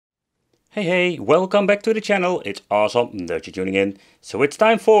Hey, welcome back to the channel. It's awesome that you're tuning in. So it's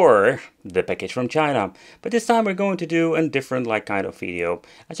time for the package from China. But this time we're going to do a different kind of video.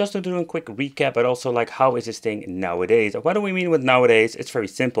 I just want to do a quick recap, but also how is this thing nowadays? What do we mean with nowadays? It's very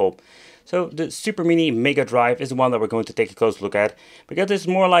simple. So the Super Mini Mega Drive is the one that we're going to take a close look at, because it's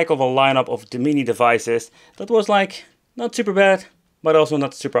more of a lineup of the mini devices that was not super bad, but also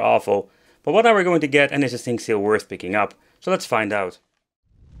not super awful. But what are we going to get, and is this thing still worth picking up? So let's find out.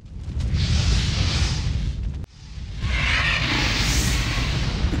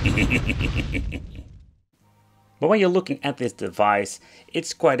 But when you're looking at this device,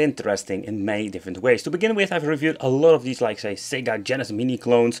 it's quite interesting in many different ways. To begin with, I've reviewed a lot of these say Sega Genesis Mini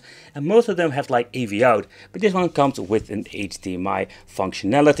clones, and most of them have AV out, but this one comes with an HDMI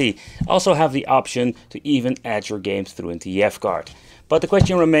functionality. Also have the option to even add your games through a TF card. But the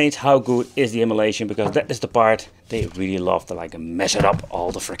question remains, how good is the emulation, because that is the part they really love to mess it up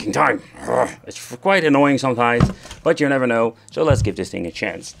all the freaking time. It's quite annoying sometimes, but you never know, so let's give this thing a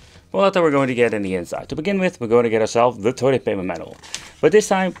chance. Well, that's what we're going to get in the inside. To begin with, we're going to get ourselves the toilet paper manual. But this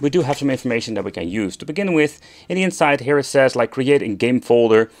time, we do have some information that we can use. To begin with, in the inside here it says create a game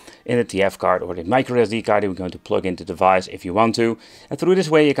folder in the TF card or the micro SD card that we're going to plug into the device if you want to. And through this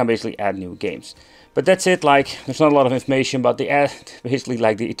way you can basically add new games. But that's it, there's not a lot of information, but they add basically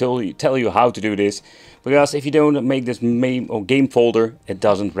they tell you how to do this. Because if you don't make this game folder, it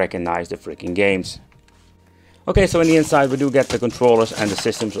doesn't recognize the freaking games. Okay, so in the inside we do get the controllers and the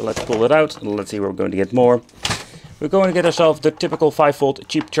system, so let's pull it out and let's see where we're going to get more. We're going to get ourselves the typical 5V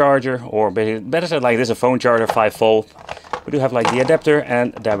cheap charger, or better said this, a phone charger, 5V. We do have the adapter,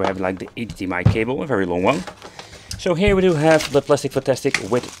 and then we have the HDMI cable, a very long one. So here we do have the Plastic Fantastic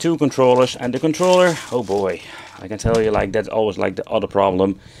with two controllers, and the controller, oh boy, I can tell you that's always the other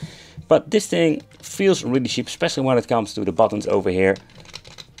problem. But this thing feels really cheap, especially when it comes to the buttons over here.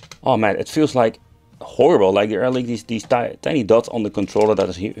 Oh man, it feels horrible, there are these tiny dots on the controller that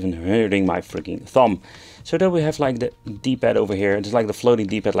is even hurting my freaking thumb. So then we have the D-pad over here. It's the floating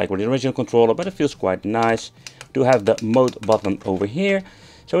D-pad with the original controller, but it feels quite nice. We do have the mode button over here.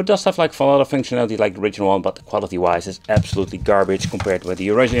 So it does have a lot of functionality like the original one, but quality wise is absolutely garbage compared with the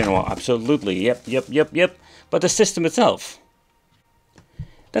original one. Absolutely, yep. But the system itself,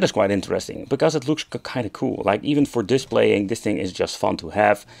 that is quite interesting, because it looks kind of cool. Even for displaying, this thing is just fun to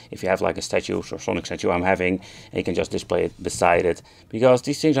have. If you have a statue or Sonic statue I'm having, and you can just display it beside it. Because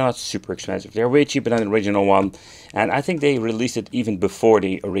these things are not super expensive. They're way cheaper than the original one. And I think they released it even before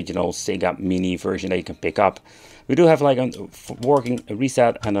the original Sega Mini version that you can pick up. We do have a working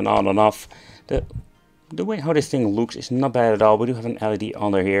reset and an on and off. The way how this thing looks is not bad at all. We do have an LED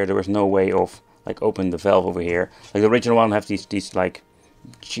under here. There is no way of opening the valve over here. The original one have these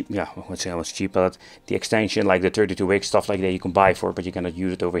cheap, yeah, let's say almost cheap, but the extension the 32X stuff that you can buy for, but you cannot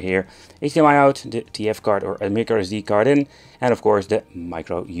use it over here. HDMI out, the TF card or a micro SD card in, and of course the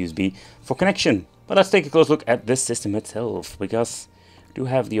micro USB for connection. But let's take a close look at this system itself, because we do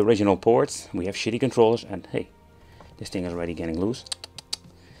have the original ports, we have shitty controllers, and hey, this thing is already getting loose.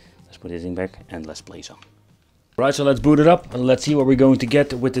 Let's put this thing back and let's play some. Right, so let's boot it up and let's see what we're going to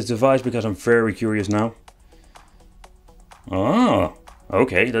get with this device, because I'm very curious now. Ah,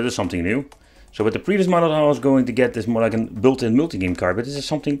 okay, that is something new. So with the previous model I was going to get this more a built-in multi-game card, but this is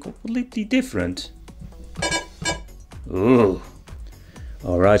something completely different. Ooh.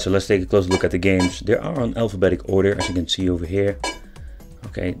 Alright, so let's take a close look at the games. They are on alphabetic order, as you can see over here.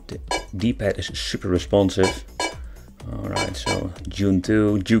 Okay, the D-pad is super responsive. Alright, so June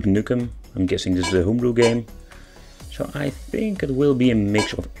 2, Duke Nukem. I'm guessing this is a homebrew game. So I think it will be a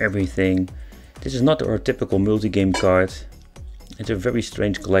mix of everything. This is not our typical multi-game card. It's a very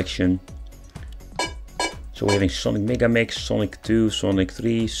strange collection. So we're having Sonic Mega Mix, Sonic 2, Sonic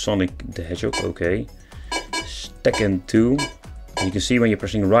 3, Sonic the Hedgehog, okay. Tekken 2. And you can see when you're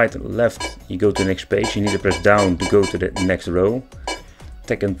pressing right and left, you go to the next page. You need to press down to go to the next row.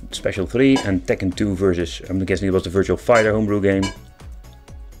 Tekken Special 3 and Tekken 2 versus, I'm guessing it was the Virtual Fighter homebrew game.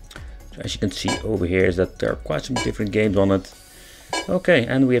 So as you can see over here is that there are quite some different games on it. Okay,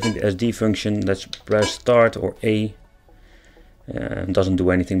 and we have the SD function. Let's press start or A. Doesn't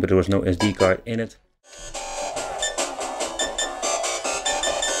do anything, but there was no SD card in it.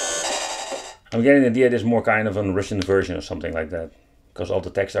 I'm getting the idea this is more kind of a Russian version or something like that, because all the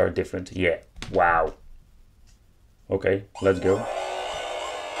texts are different. Yeah, wow. Okay, let's go.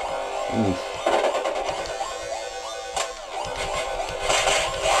 Oof.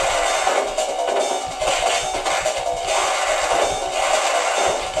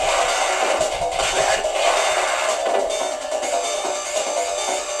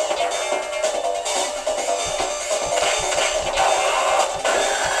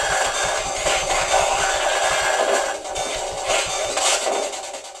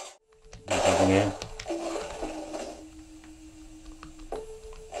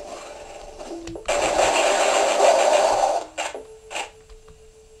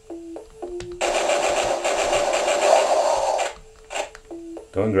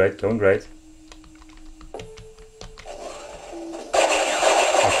 Going great, going great.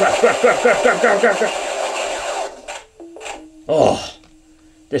 Oh, crap, crap, crap, crap, crap, crap, crap, crap. Oh,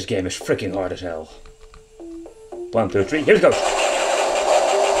 this game is freaking hard as hell. 1, 2, 3, here it goes.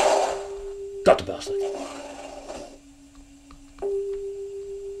 Got the bastard.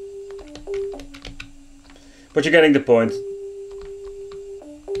 But you're getting the point.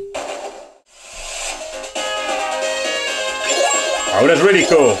 Oh, that's really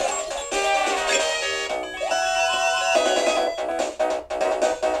cool.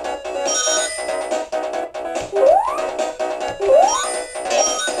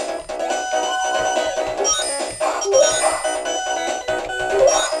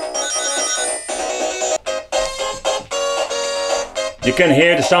 You can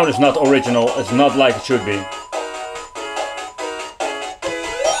hear the sound is not original, it's not like it should be.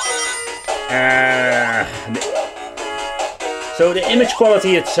 So the image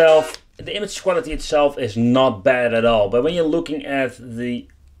quality itself is not bad at all, but when you're looking at the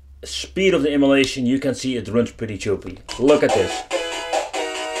speed of the emulation, you can see it runs pretty choppy. Look at this.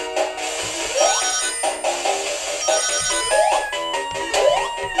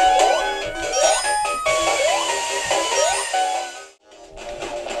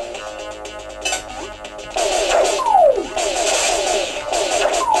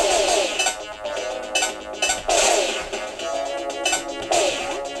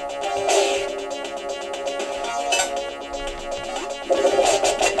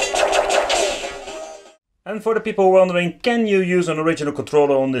 And for the people wondering, can you use an original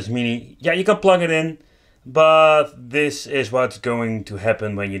controller on this Mini? Yeah, you can plug it in, but this is what's going to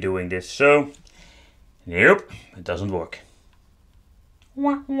happen when you're doing this. So, yep, it doesn't work.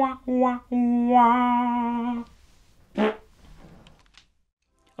 Wah, wah, wah, wah.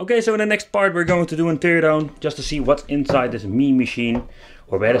 Okay, so in the next part we're going to do a teardown just to see what's inside this mean machine.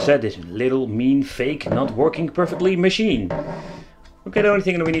 Or better said, this little mean fake not working perfectly machine. Okay, the only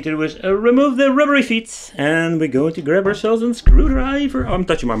thing that we need to do is remove the rubbery feet, and we're going to grab ourselves a screwdriver. Oh, I'm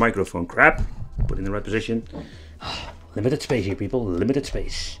touching my microphone, crap. Put it in the right position. Limited space here, people, limited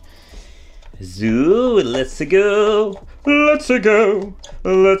space. So, let's go, let's go.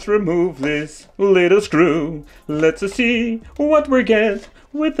 Let's remove this little screw. Let's see what we get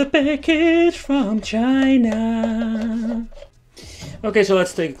with the package from China. Okay, so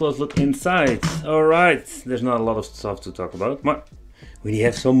let's take a close look inside. Alright, there's not a lot of stuff to talk about, but we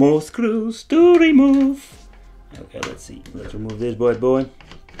have some more screws to remove. Okay, let's see. Let's remove this boy.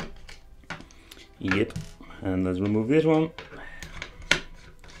 Yep, and let's remove this one.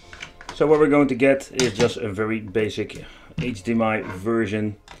 So what we're going to get is just a very basic HDMI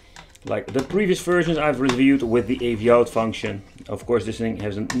version. Like the previous versions I've reviewed with the AV out function. Of course this thing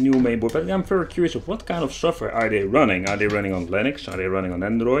has a new mainboard, but I'm very curious of what kind of software are they running. Are they running on Linux? Are they running on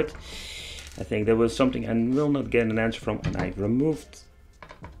Android? I think there was something I will not get an answer from, and I removed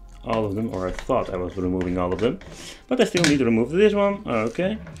all of them, or I thought I was removing all of them. But I still need to remove this one.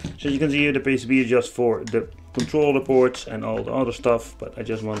 Okay. So you can see here the PCB is just for the controller ports and all the other stuff, but I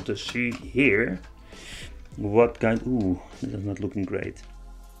just wanted to see here what kind. Ooh, this is not looking great.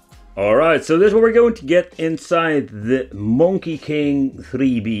 Alright, so this is what we're going to get inside the Monkey King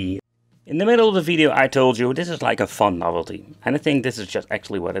 3B. In the middle of the video I told you this is like a fun novelty, and I think this is just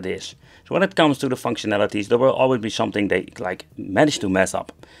actually what it is. So when it comes to the functionalities, there will always be something they like manage to mess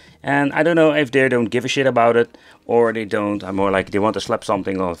up. And I don't know if they don't give a shit about it, or they don't, I'm more like they want to slap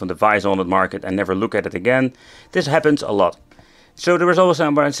something off a device on the market and never look at it again. This happens a lot. So there was always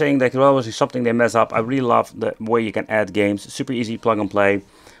someone saying that there always is something they mess up. I really love the way you can add games, super easy plug and play.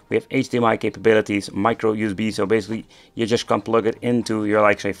 We have HDMI capabilities, micro USB, so basically you just can plug it into your,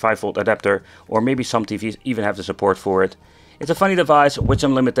 like, say, 5-volt adapter, or maybe some TVs even have the support for it. It's a funny device with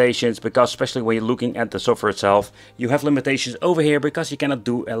some limitations, because especially when you're looking at the software itself, you have limitations over here because you cannot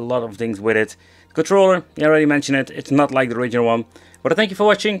do a lot of things with it. The controller, I already mentioned it, it's not like the original one. But I thank you for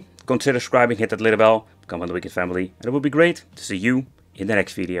watching, consider subscribing, hit that little bell, become one of the Wicked family, and it would be great to see you in the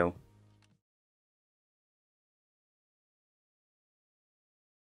next video.